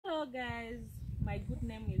guys, my good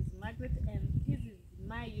name is Margaret and this is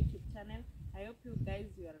my YouTube channel. I hope you guys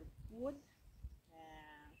are good.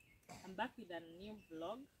 I'm back with a new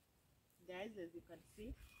vlog, guys. As you can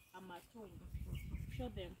see, I'm at home. Show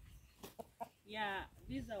them. Yeah,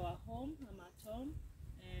 this is our home. I'm at home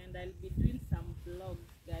and I'll be doing some vlogs,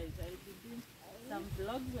 guys. I'll be doing some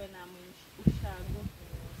vlogs when I'm in Ushagoo.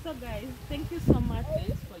 So guys, thank you so much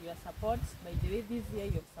guys for your support. By the way, this year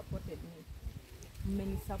you've supported me.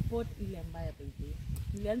 Many support ile mbaya by the way.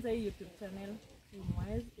 Nilianza hii YouTube channel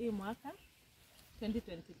hii mwaka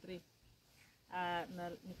 2023. Na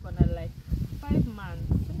niko na like 5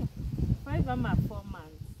 months. 5 ama 4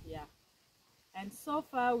 months, yeah. And so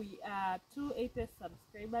far we are 280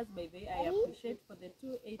 subscribers. By the way, I appreciate for the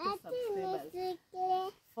 280 subscribers.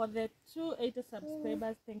 For the 280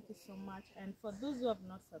 subscribers, thank you so much. And for those who have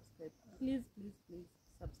not subscribed, please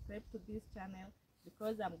subscribe to this channel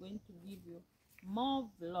because I'm going to give you more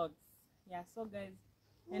vlogs. Yeah, so guys,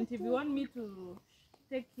 and if you want me to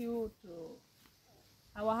take you to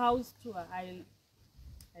our house tour, I'll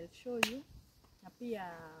show you. Na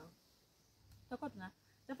pia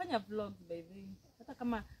tafanya vlogs by the way. Hata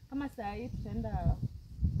kama saa hii tutaenda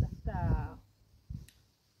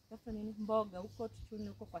tafuta nini mboga huko tuchuni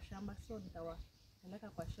huko kwa shamba, so nitawapeleka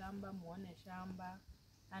kwa shamba muone shamba,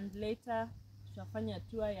 and later tutafanya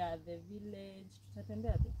tour ya the village.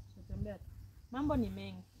 Tutatembea tu. Mambo ni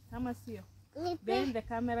mengi kama sio. Then the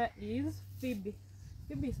camera is Phoebe.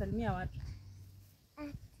 Phoebe, salimia watu.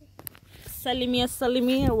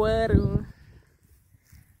 Salimia watu.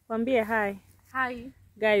 Wambie hi. Hi.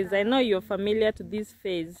 Guys, I know you're familiar to this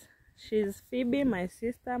face. She's Phoebe, my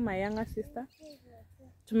sister, my younger sister.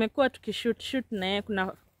 Tumekuwa tukishoot naye,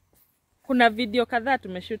 kuna video kadhaa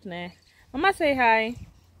tumeshoot naye. Mama, say hi.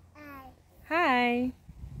 Hi.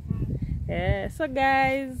 Yeah, so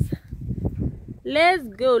guys, let's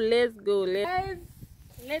go. Let's go.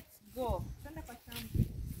 Twende kwa shamba.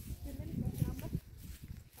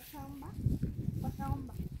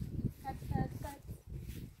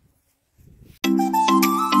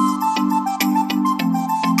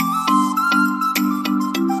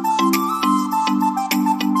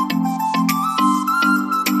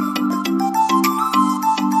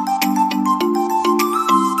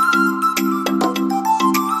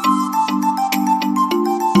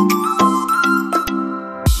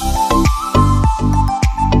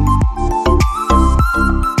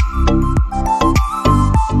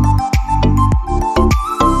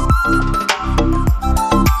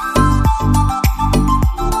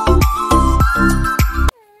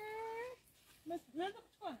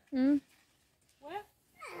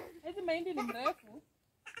 Hizi mahindi ni mrefu.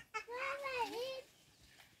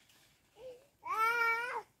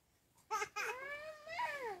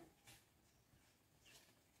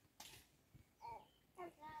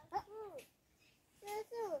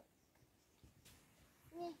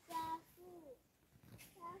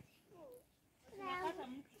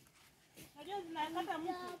 Najua zinakata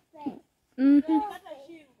mtu. Zinakata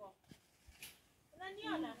shingo.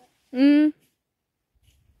 Unaniona?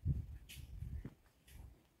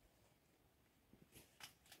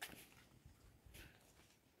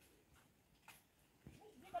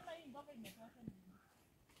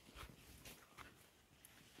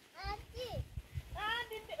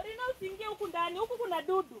 Rina usiingie huku ndani, huku kuna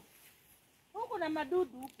dudu. Huku kuna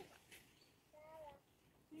madudu huku.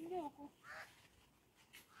 Usiingie huku.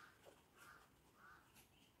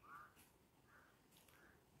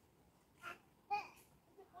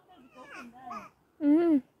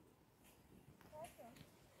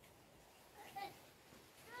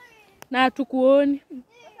 Na tukuoni.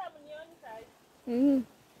 Sasa mnioni sasa.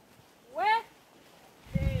 We.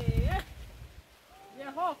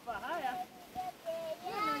 Yehova, haya.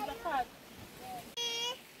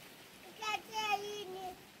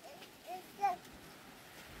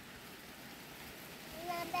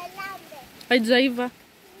 Haijaiva.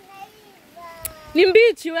 Ni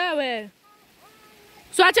mbichi wewe.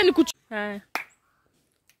 So acha nikuchu. Hi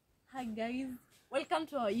guys. Welcome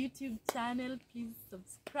to our YouTube channel. Please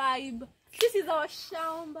subscribe. This is our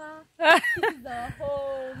shamba. This is our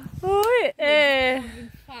home. Oi, having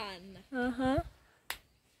fun.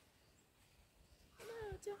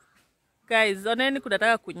 Guys, oneni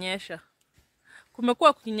kunataka kunyesha.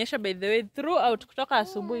 Kumekuwa kukinyesha by the way throughout kutoka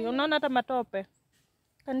asubuhi. Unaona hata matope.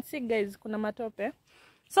 Can see guys, kuna matope.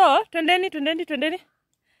 So, twendeni.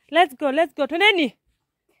 Let's go. Twendeni.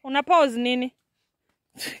 Una pause nini?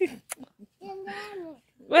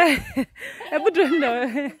 Hebu twende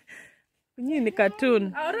wewe. Nyinyi ni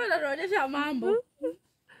cartoon. Aurora anaonyesha mambo.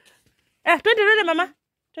 Twende mama.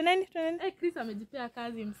 Twendeni. Chris amejipea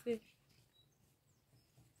kazi msee.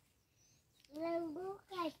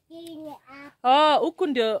 Oh, huku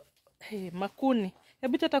ndio makuni.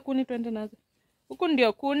 Hebu chota kuni twende nazo. Huku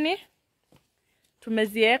ndio kuni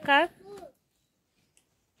tumezieka.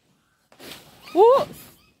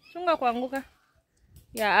 Chunga kuanguka.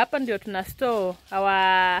 Yeah, hapa ndio tuna store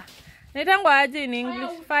our naitangwa aje in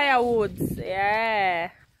English? Firewoods.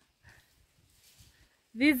 Yeah.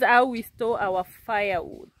 This is how we store our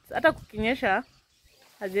firewoods. Hata kukinyesha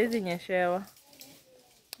haziwezi nyeshewa.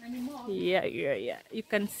 Yeah. You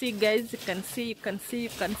can see, guys. You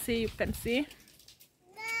can see.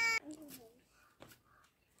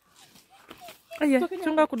 Aya,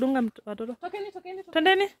 chunga kudunga watoto.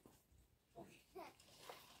 Twendeni.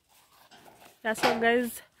 Yeah, so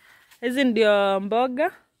guys, hizi ndio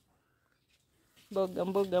mboga.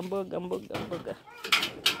 Mboga.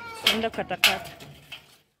 Nenda katakata.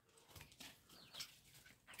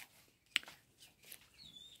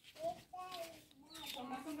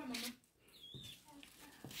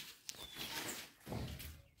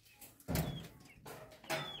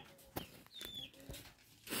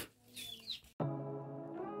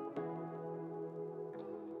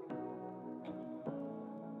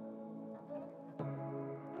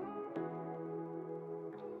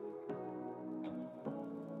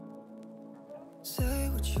 Say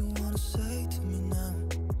what you wanna say to me now.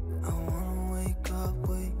 I wanna wake up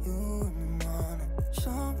with you in the morning.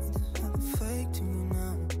 Show me there's nothing fake to me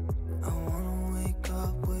now. I wanna wake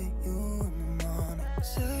up with you in the morning.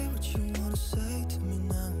 Say what you wanna say to me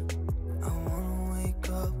now. I wanna wake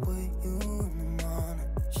up with you in the morning.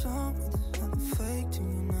 Show me there's nothing fake to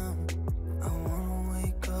me now. I wanna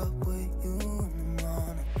wake up with you in the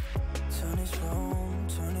morning. Turn this room,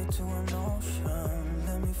 turn it to an ocean.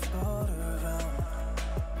 Let me float around.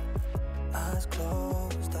 Eyes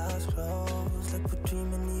closed, like we're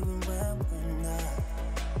dreaming even when we're not.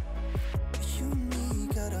 You and me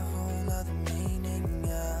got a whole other meaning,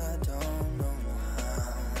 I don't know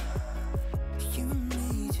how. You and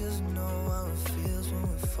me just know how it feels when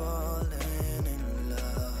we're falling in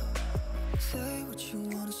love. Say what you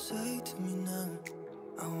wanna say to me now.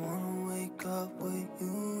 I wanna wake up with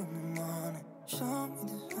you in the morning. Show me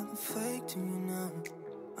there's nothing fake to me now.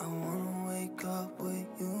 I wanna wake up with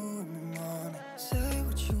you in the morning. Say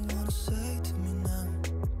what you wanna say to me now.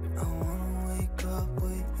 I wanna wake up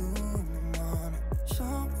with you in the morning.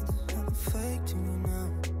 Show me there's nothing fake to me now.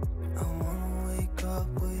 I wanna wake up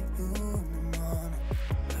with you in the morning.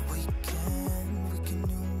 We can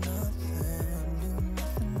do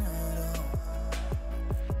nothing at all.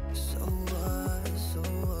 So what,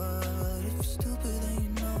 if you're stupid then you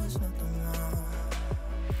know there's nothing wrong.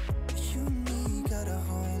 You and me got a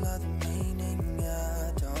whole other meaning,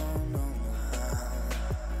 I don't know how.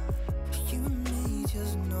 You and me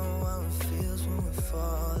just know how it feels when we're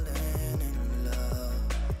falling in love.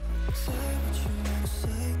 Say what you wanna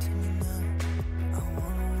say to me now. I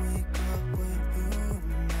wanna wake up with you in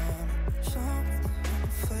the morning. Show me there's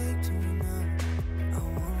nothing fake to me now. I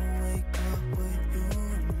wanna wake up with you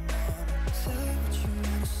in the morning. Say what you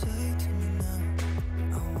wanna say to me now.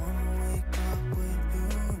 I wanna wake up with you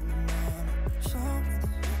in the morning. Show me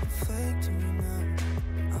there's nothing fake to me now.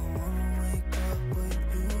 I wanna wake up with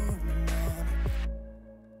you in the morning.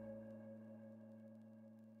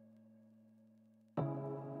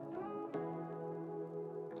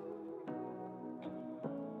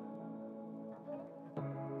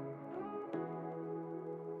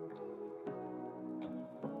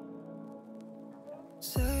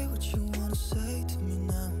 Say what you wanna say to me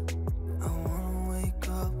now. I wanna wake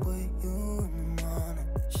up with you in the morning.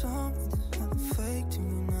 Show me there's nothing fake to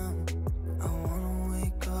me now. I wanna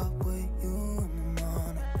wake up with you in the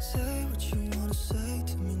morning. Say what you wanna say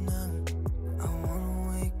to me now. I wanna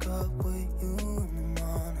wake up with you in the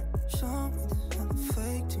morning. Show me there's nothing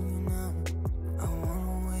fake to me now. I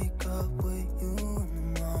wanna wake up with you in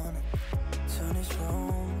the morning. Turn this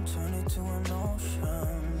room, turn it to an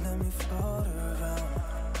ocean. Let me float around.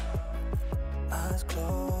 Eyes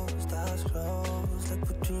closed.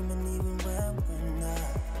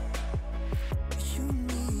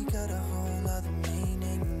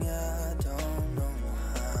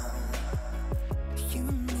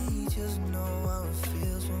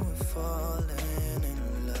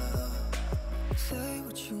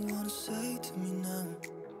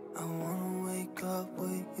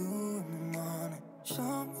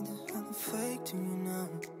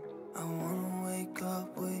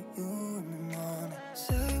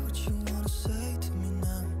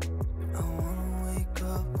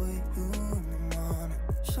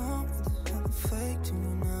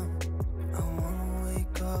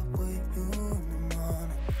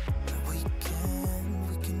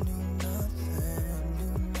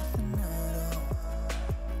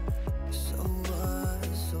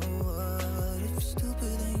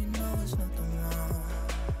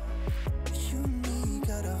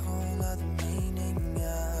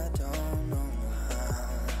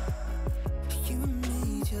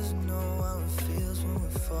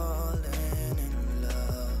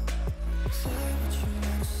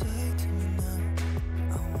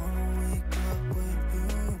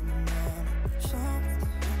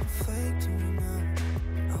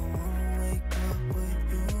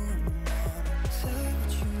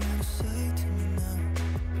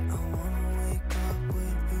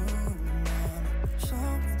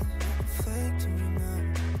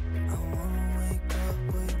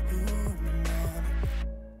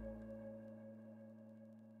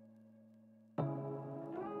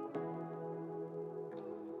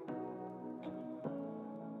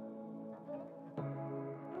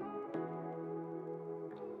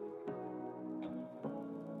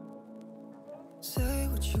 Say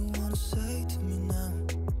what you wanna say to me now.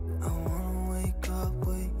 I wanna wake up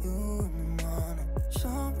with you in the morning.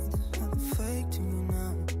 Show me there's nothing fake to me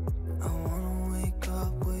now. I wanna wake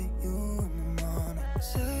up with you in the morning.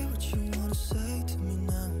 Say what you wanna say to me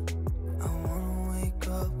now. I wanna wake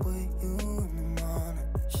up with you in the morning.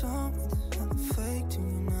 Show me there's nothing fake to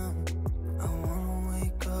me now. I wanna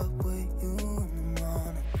wake up with you in the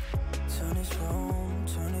morning. Turn this room,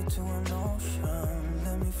 turn it to an ocean.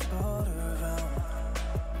 Let me float around.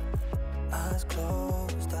 Eyes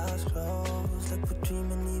closed, like we're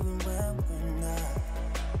dreaming even when we're not.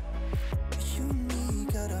 You and me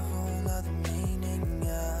got a whole other meaning,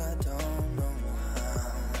 I don't know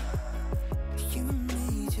how. You and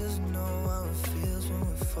me just know how it feels when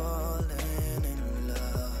we're falling in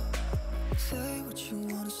love. Say what you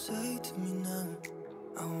wanna say to me now.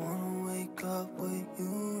 I wanna wake up with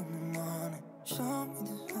you in the morning. Show me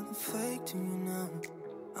there's nothing fake to me now.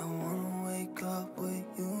 I wanna wake up with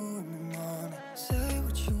you in the morning. Say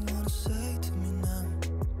what you wanna say to me now.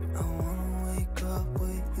 I wanna wake up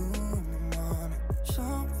with you in the morning.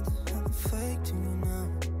 Show me there's nothing fake to me now.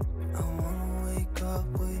 I wanna wake up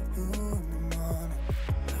with you in the morning.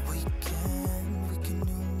 We can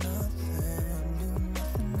do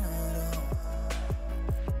nothing at all.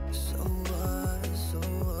 So what,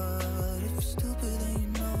 if you're stupid then you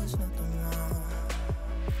know there's nothing wrong.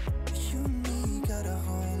 You and me got a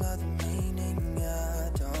whole other meaning, I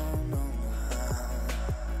don't know how.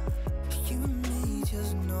 You and me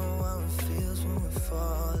just know how it feels when we're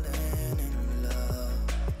falling in love.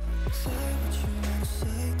 Say what you wanna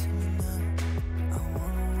say to me now. I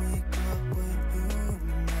wanna wake up with you in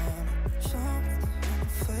the morning. Show me there's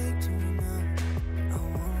nothing fake to me now. I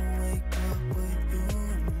wanna wake up with you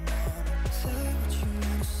in the morning. Say what you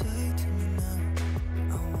wanna say to me now.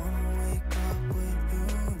 I wanna wake up with you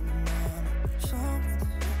in the morning. Show me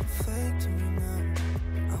there's nothing fake to me now.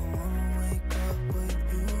 I wanna wake up with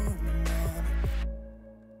you in the morning.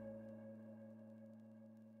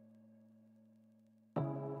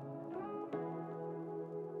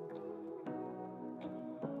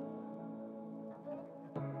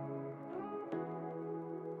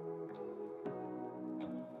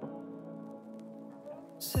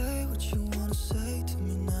 Say what you wanna say to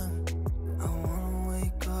me now. I wanna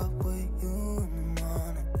wake up with you in the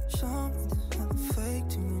morning. Show me there's nothing fake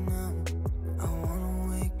to me now. I wanna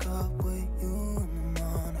wake up with you in the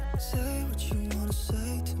morning. Say what you wanna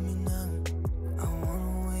say to me now. I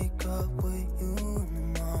wanna wake up with you in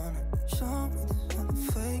the morning. Show me there's nothing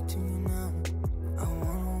fake to me now. I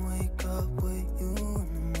wanna wake up with you in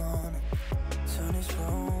the morning. Turn this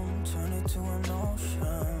room, turn it to an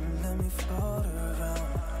ocean. Let me float around.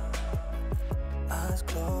 Eyes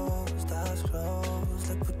closed,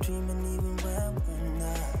 like we're dreaming even when we're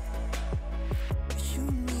not. You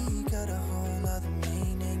and me got a whole other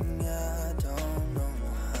meaning, I don't know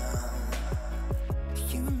how.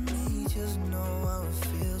 You and me just know how it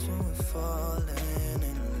feels when we're falling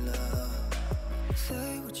in love.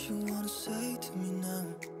 Say what you wanna say to me now.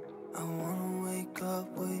 I wanna wake up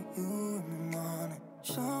with you in the morning.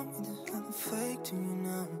 Show me there's nothing fake to me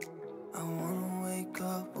now. I wanna wake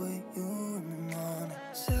up with you in the morning.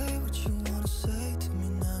 Say what you wanna say to me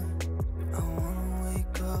now. I wanna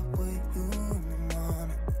wake up with you in the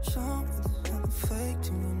morning. Show me there's nothing fake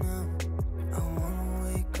to me now. I wanna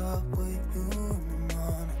wake up with you in the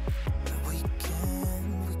morning. We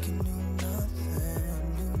can do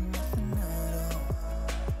nothing at all.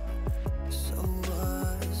 So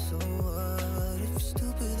what, if you're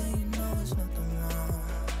stupid then you know there's nothing wrong.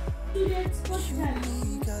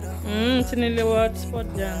 Niliwatch spot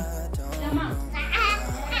jam.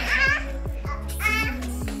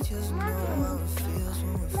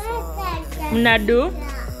 Mnadu?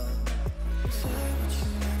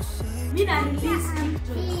 Mina release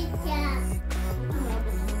TikTok.